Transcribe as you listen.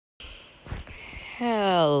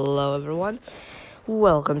Hello everyone,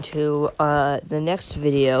 welcome to the next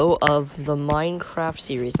video of the Minecraft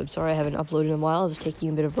series. I'm sorry I haven't uploaded in a while, I was taking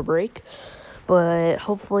a bit of a break, but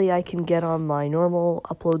hopefully I can get on my normal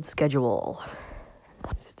upload schedule.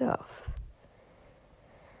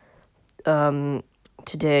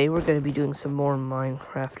 Today we're going to be doing some more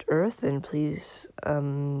Minecraft Earth, and please,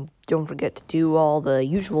 don't forget to do all the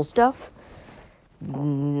usual stuff.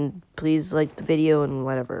 Please like the video and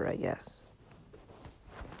whatever, I guess.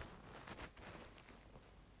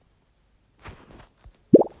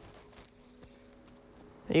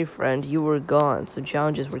 Hey friend, you were gone, so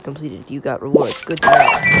challenges were completed. You got rewards. Good to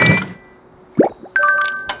know.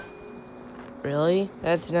 Really?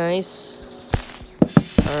 That's nice.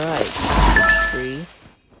 Alright. Tree.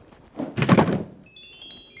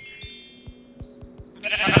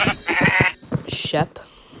 Shep.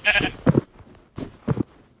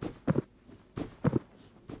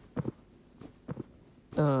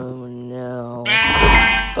 Oh no.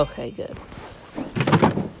 Okay, good.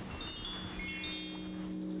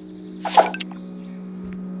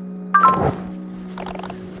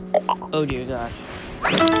 Oh dear gosh.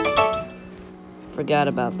 Forgot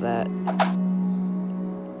about that.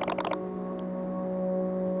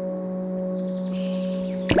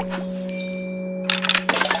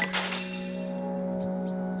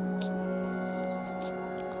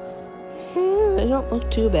 They don't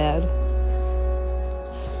look too bad.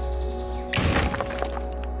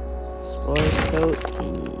 Explorer's coat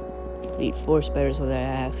and eat 4 spiders with an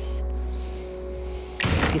axe.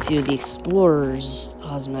 Gets you the Explorer's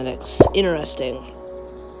cosmetics. Interesting.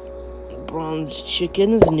 Bronzed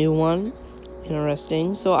chicken is a new one.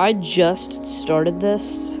 Interesting. So I just started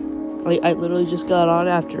this. I literally just got on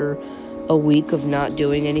after a week of not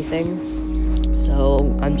doing anything. So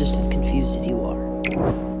I'm just as confused as you are.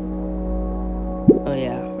 Oh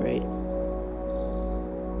yeah, right.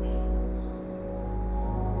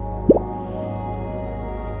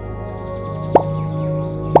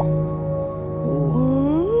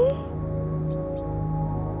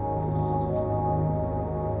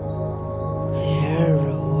 There are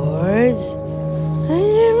rewards? I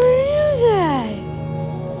never knew that.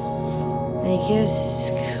 I guess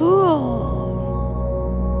it's cool.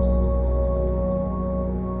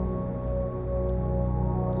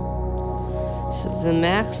 So the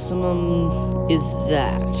maximum is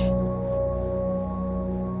that.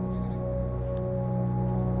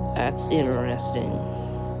 That's interesting.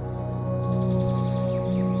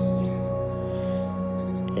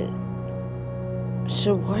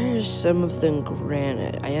 So why are some of them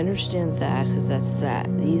granite? I understand that, because that's that.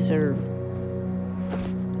 These are...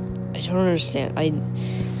 I don't understand.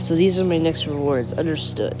 So these are my next rewards.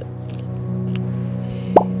 Understood.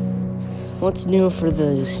 What's new for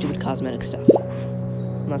the stupid cosmetic stuff?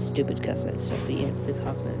 Not stupid cosmetic stuff, but yeah, the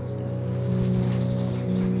cosmetic stuff.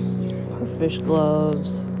 Fish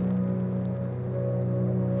gloves.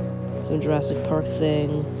 Some Jurassic Park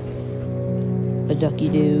thing. A ducky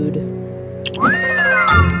dude.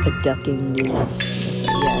 A ducking dude. Yeah,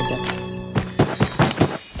 a duck.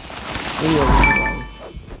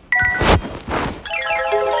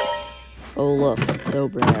 Oh look, it's so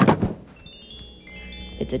rare.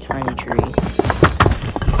 It's a tiny tree.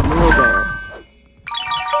 Murder.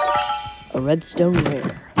 A redstone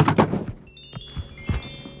rare.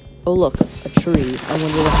 Oh look, a tree. I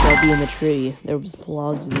wonder what shall be in the tree. There was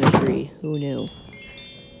logs in the tree. Who knew?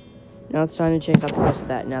 Now it's time to check out the rest of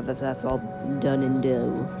that, now that that's all done and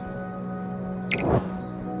do.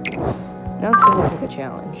 Now it's time to pick a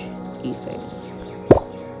challenge. Eating.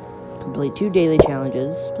 Complete 2 daily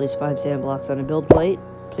challenges. Place 5 sand blocks on a build plate.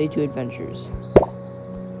 Play 2 adventures.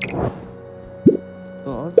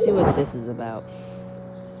 Well, let's see what this is about.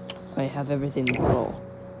 I have everything full.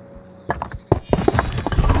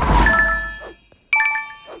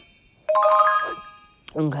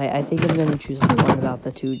 Okay, I think I'm gonna choose the one about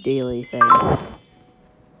the 2 daily things.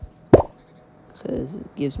 Because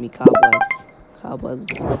it gives me cobwebs.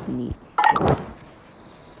 Cobwebs look neat.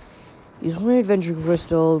 Use 1 adventure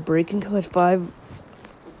crystal, break and collect 5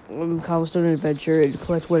 cobblestone adventure, and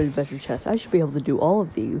collect 1 adventure chest. I should be able to do all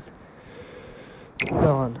of these. Hold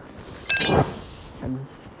on. I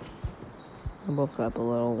woke up a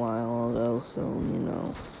little while ago, so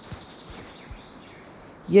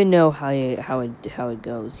you know how it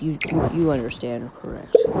goes. You understand,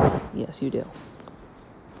 correct? Yes, you do.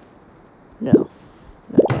 No,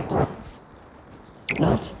 not yet.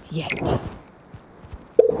 Not yet.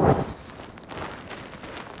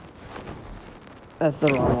 That's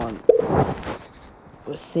the wrong one. I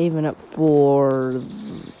was saving up for...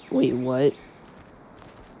 Wait, what?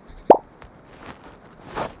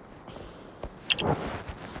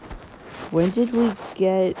 When did we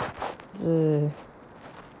get the...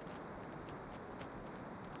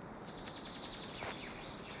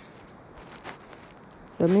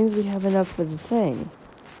 That means we have enough for the thing.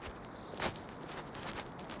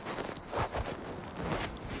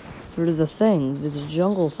 For the thing, this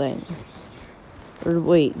jungle thing. Or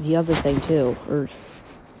wait, the other thing too. Or...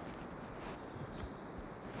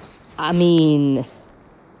 I mean...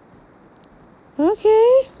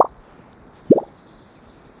 Okay.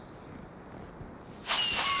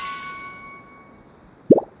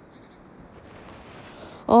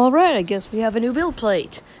 Alright, I guess we have a new build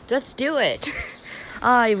plate. Let's do it.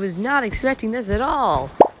 I was not expecting this at all.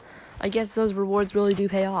 I guess those rewards really do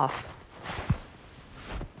pay off.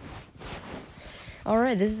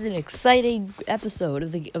 Alright, this is an exciting episode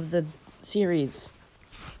of the series.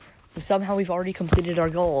 Somehow we've already completed our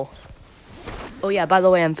goal. Oh yeah, by the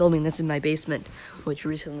way, I'm filming this in my basement, which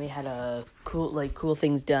recently had a cool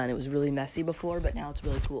things done. It was really messy before, but now it's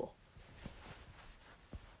really cool.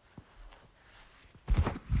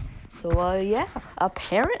 So, yeah,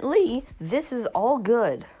 apparently this is all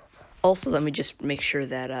good. Also, let me just make sure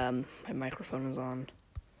that, my microphone is on.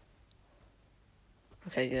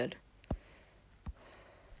 Okay, good.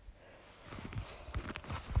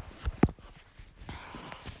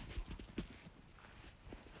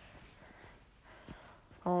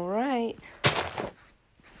 All right.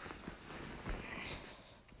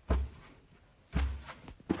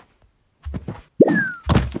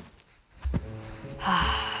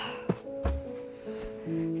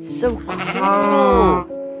 It's so cool.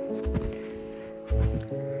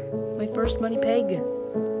 My first money peg. And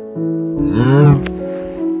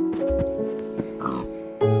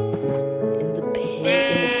the pig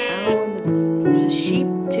and the cow and there's a sheep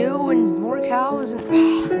too and more cows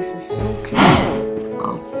and this is so cool.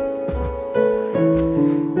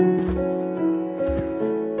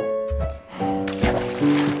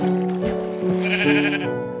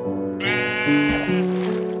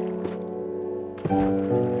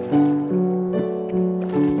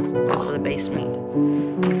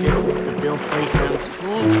 This is the build plate, and I'm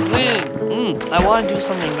so excited. I want to do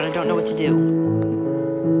something, but I don't know what to do.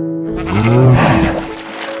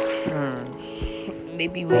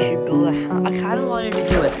 Maybe we should build a house. I kind of wanted to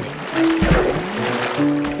do a thing with my friends.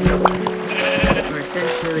 Or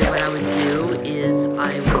essentially, what I would do is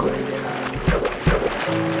I would.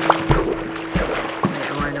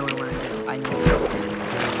 Wait, I know what I want to do. I know what I want to do.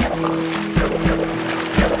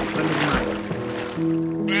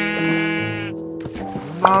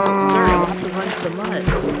 Oh, sir, I'll have to run to the mud.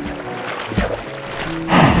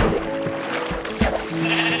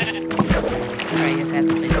 Alright, I guess I have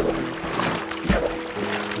to place one.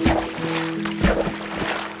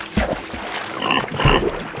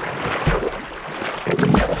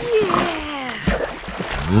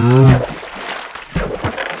 Yeah!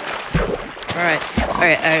 Alright,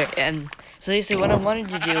 so basically what I wanted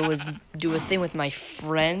to do was do a thing with my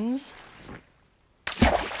friends.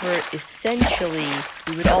 Where essentially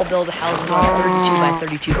we would all build houses on a 32 by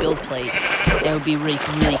 32 build plate. That would be really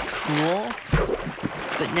cool.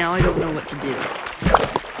 But now I don't know what to do.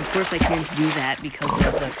 Of course I can't do that because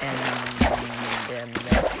of the pandemic.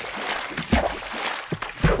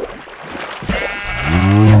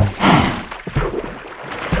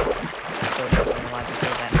 I don't know if I'm allowed to say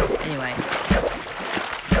that. Anyway.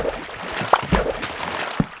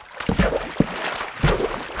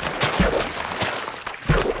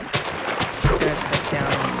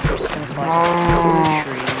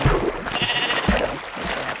 Trees. That's supposed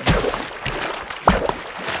to happen.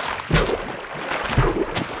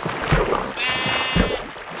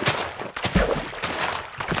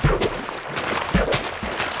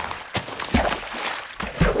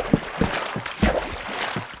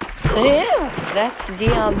 So yeah, that's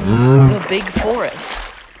the big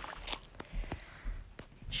forest.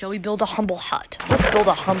 Shall we build a humble hut? Let's build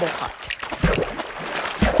a humble hut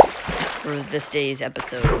for this day's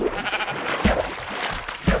episode.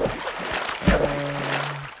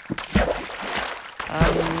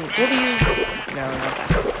 We'll use... No, not that.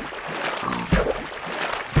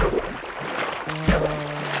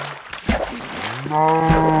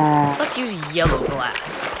 Let's use yellow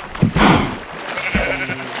glass.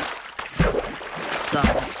 Use some.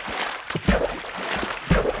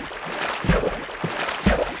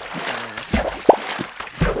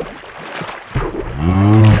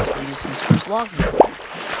 Guess we'll use some spruce logs then.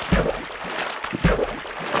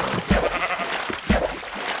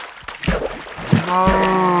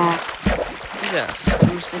 We're gonna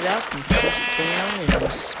spruce it up and spruce it down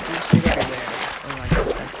and spruce it everywhere. Oh my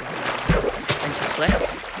gosh, that's not meant to click.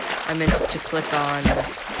 I meant to click on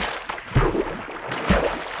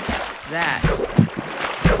that.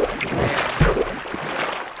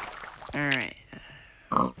 There. Alright.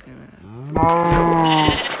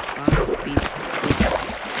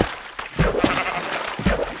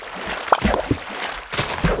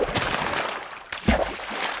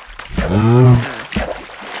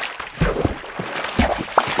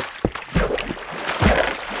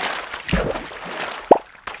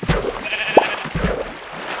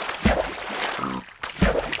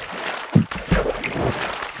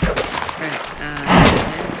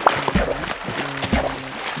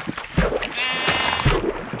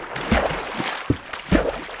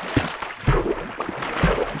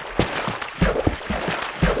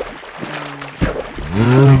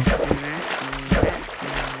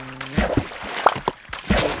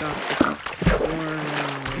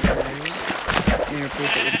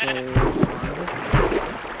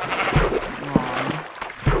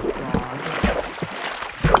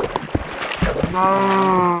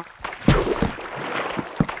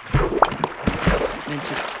 Meant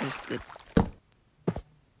to press the...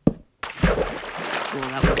 Well,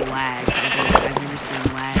 that was lag. I've never seen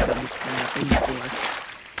lag on this kind of thing before.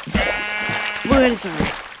 But it's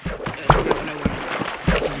alright. That's not what I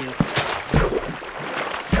wanted to do.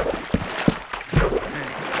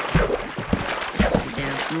 Alright. Some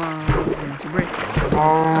dance logs and some bricks and some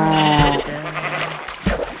other stuff.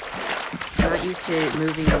 I'm not used to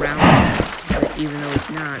moving around fast, but even though it's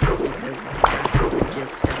not, it's because it's actually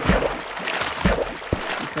just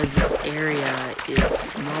because this area is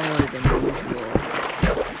smaller than usual.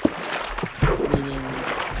 Meaning,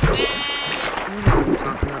 you know what I'm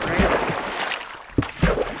talking about, right?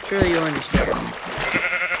 Surely you'll understand.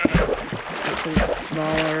 Because it's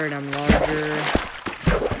smaller and I'm larger.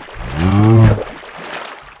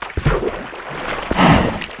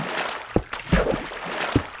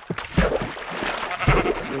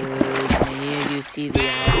 So, did any of you see the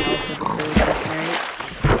Owl House episode last night?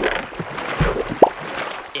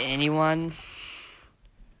 Anyone?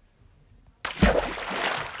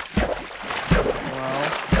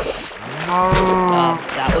 Hello?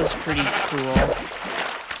 That was pretty cool.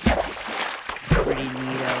 Pretty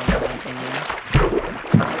neato, in my opinion.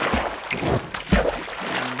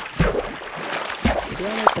 Maybe I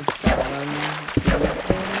like the bottom of these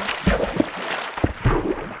things.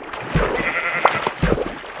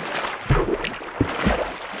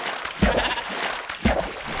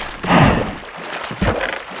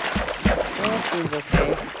 That seems okay.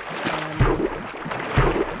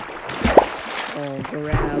 I'll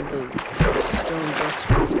grab those stone bricks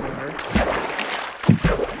once more.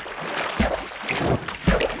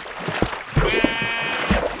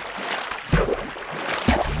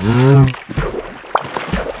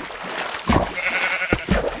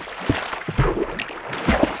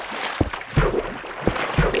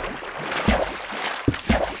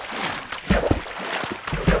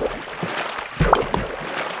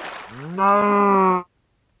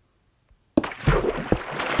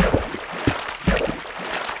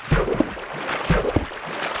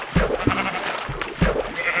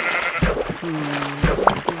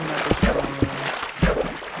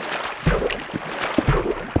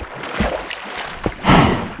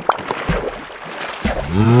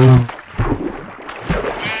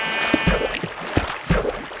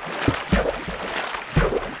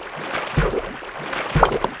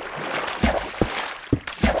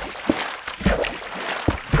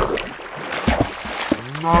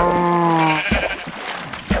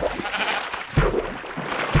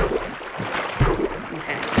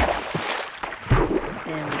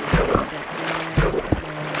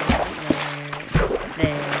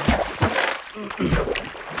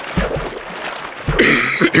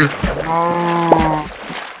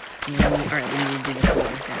 Alright, we need to do the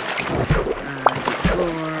floor now. Do the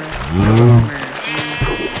floor.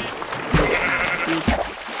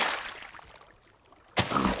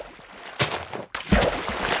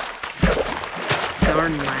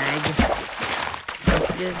 Darn lag. Don't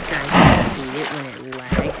you just guys hate it when it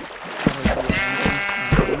lags at a random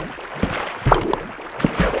time?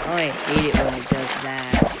 Oh, I hate it when it does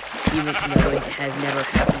that. Even though it has never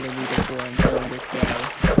happened to me before until this day.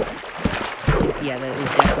 Yeah, that was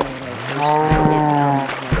definitely my first time with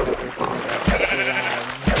Minecraft Earth was ever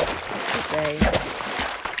allowed to say.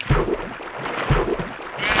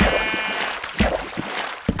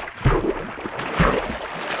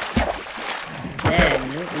 Then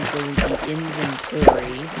we go into the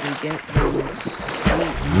inventory. We get those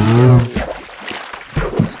sweet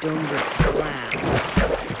stone brick slabs.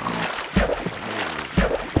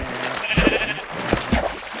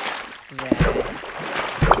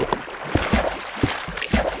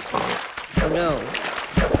 No.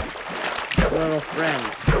 Little friend.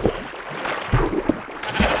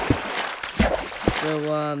 So,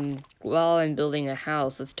 while I'm building a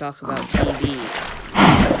house, let's talk about TV.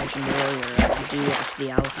 As I mentioned earlier, I do watch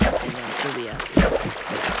the Owl House and Amphibia.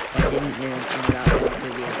 I didn't mention about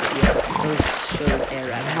Amphibia, but yeah, those shows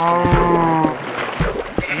air out after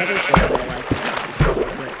that. Another show that I like is Gravity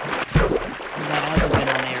Falls, but that hasn't been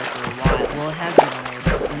on air for a while. Well, it has been on air,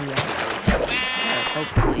 but new episodes have been.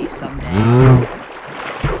 Hopefully someday.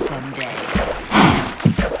 Someday.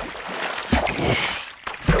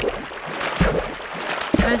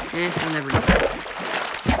 I'll never know.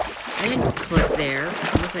 I didn't click there,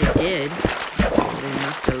 unless I did. Because I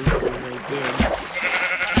must have, because I did.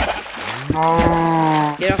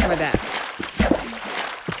 Get off my back.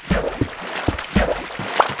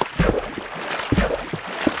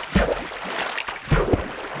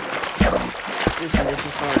 Listen, this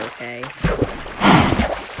is hard, okay?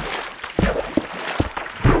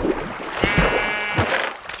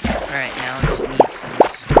 Alright, now I just need some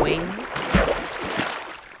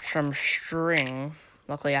string.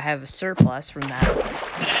 Luckily, I have a surplus from that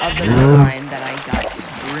other time that I got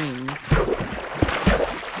string.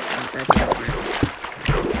 That didn't work.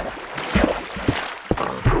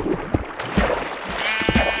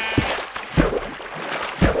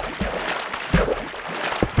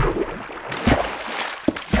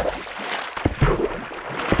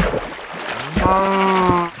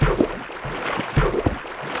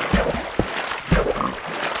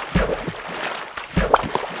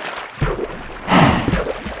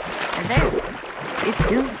 It's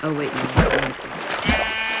done. Oh, wait, no.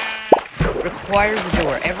 Requires a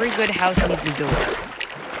door. Every good house needs a door.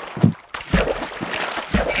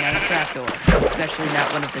 Not a trapdoor. Especially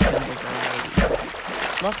not one of the jungle variety.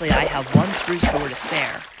 Luckily, I have one spruce door to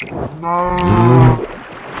spare. Why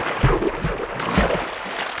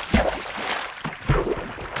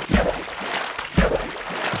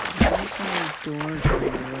is my door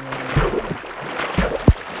trying to run away?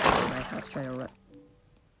 My house trying to run.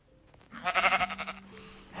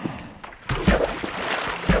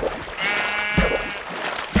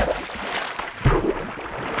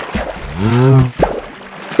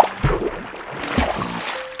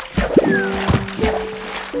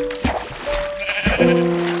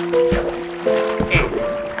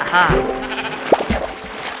 Haha.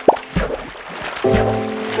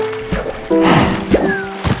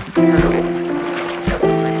 Perfect.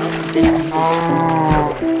 My house has been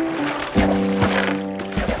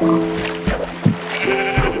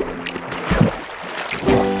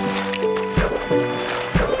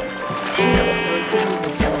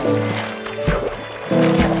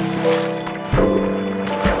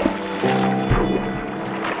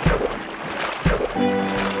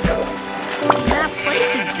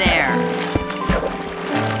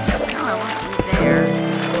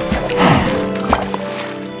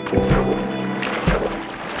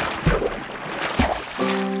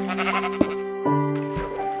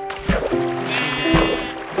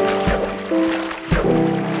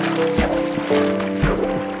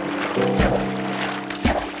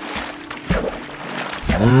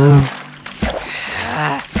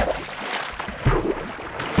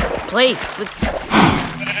place the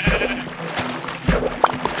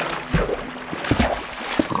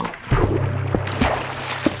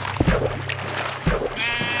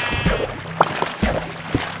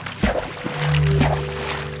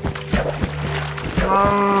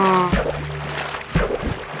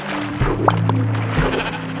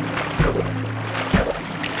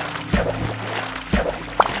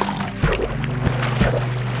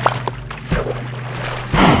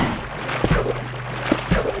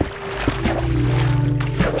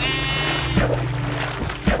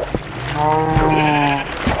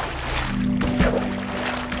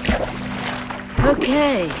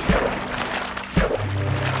Okay.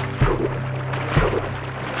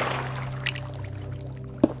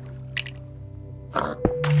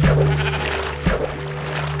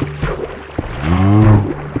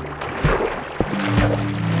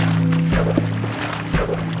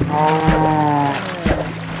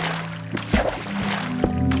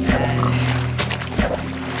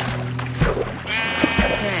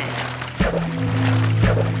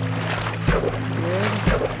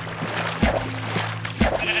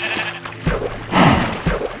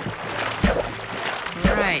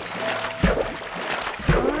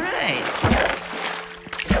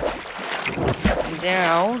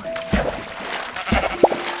 Now,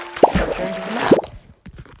 return to the map.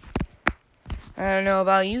 I don't know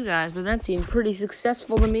about you guys, but that seemed pretty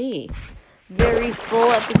successful to me. Very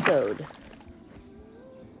full episode.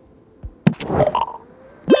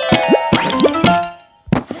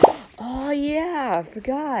 Oh yeah, I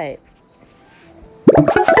forgot.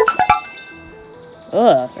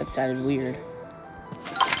 Ugh, that sounded weird.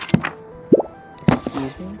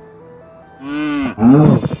 Excuse me?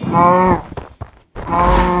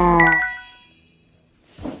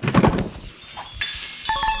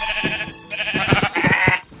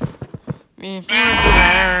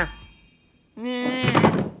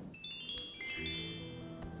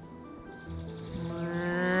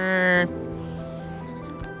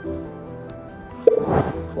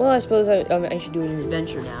 Well, I suppose I should do an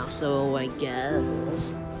adventure now, so I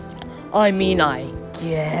guess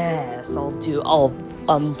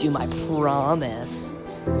I'll do my promise.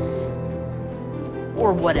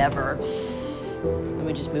 Or whatever. Let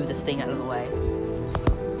me just move this thing out of the way.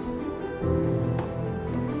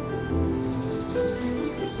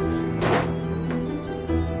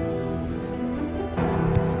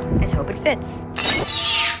 And hope it fits.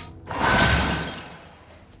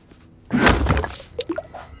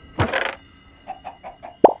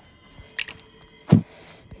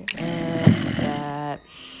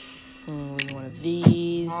 One of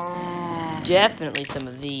these. Definitely some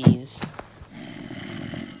of these.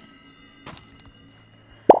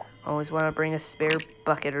 Always want to bring a spare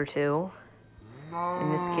bucket or two.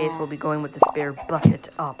 In this case, we'll be going with the spare bucket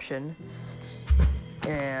option.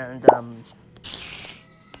 And,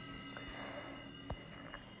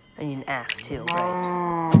 I need an axe too,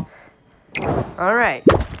 right? Alright.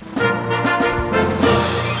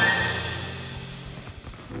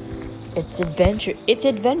 It's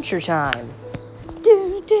adventure time.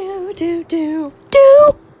 Do, do, do, do,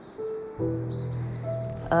 do!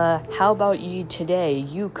 How about you today?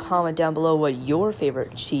 You comment down below what your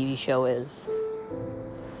favorite TV show is.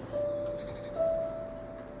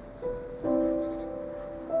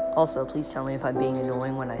 Also, please tell me if I'm being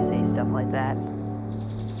annoying when I say stuff like that.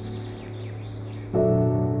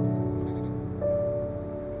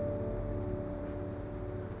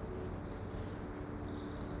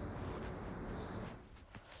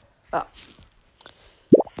 Oh.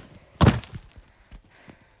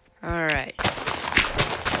 Alright.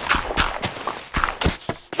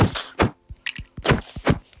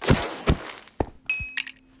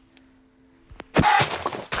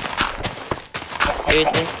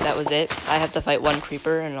 Seriously, that was it? I have to fight one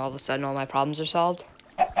creeper and all of a sudden all my problems are solved?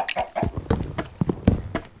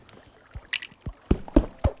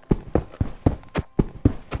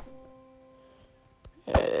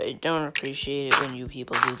 I don't appreciate it when you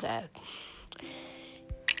people do that.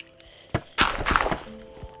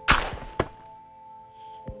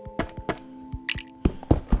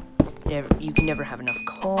 You can never have enough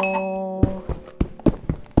coal.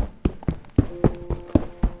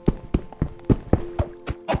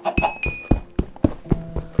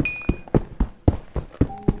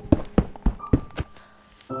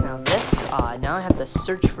 Now this is odd. Now I have to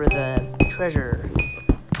search for the treasure.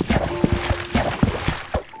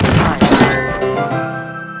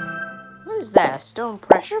 What is that? A stone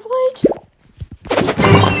pressure plate?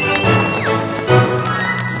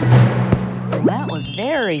 That was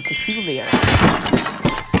very peculiar.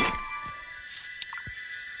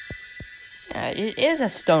 Yeah, it is a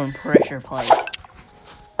stone pressure plate.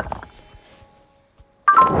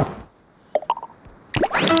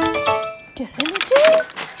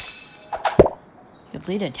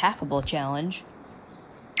 Complete a tappable challenge.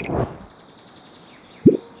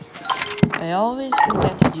 I always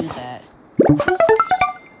forget to do that.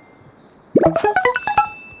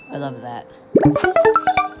 I love that.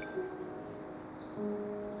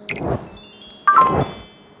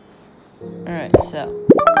 Alright, so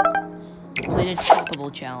completed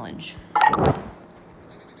tappable challenge.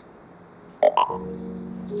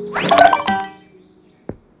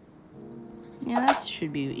 Yeah, that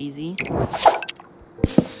should be easy.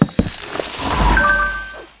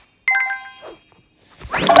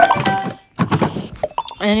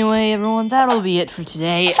 Anyway, everyone, that'll be it for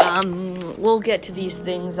today. We'll get to these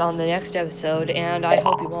things on the next episode, and I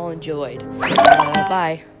hope you all enjoyed.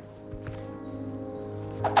 Bye.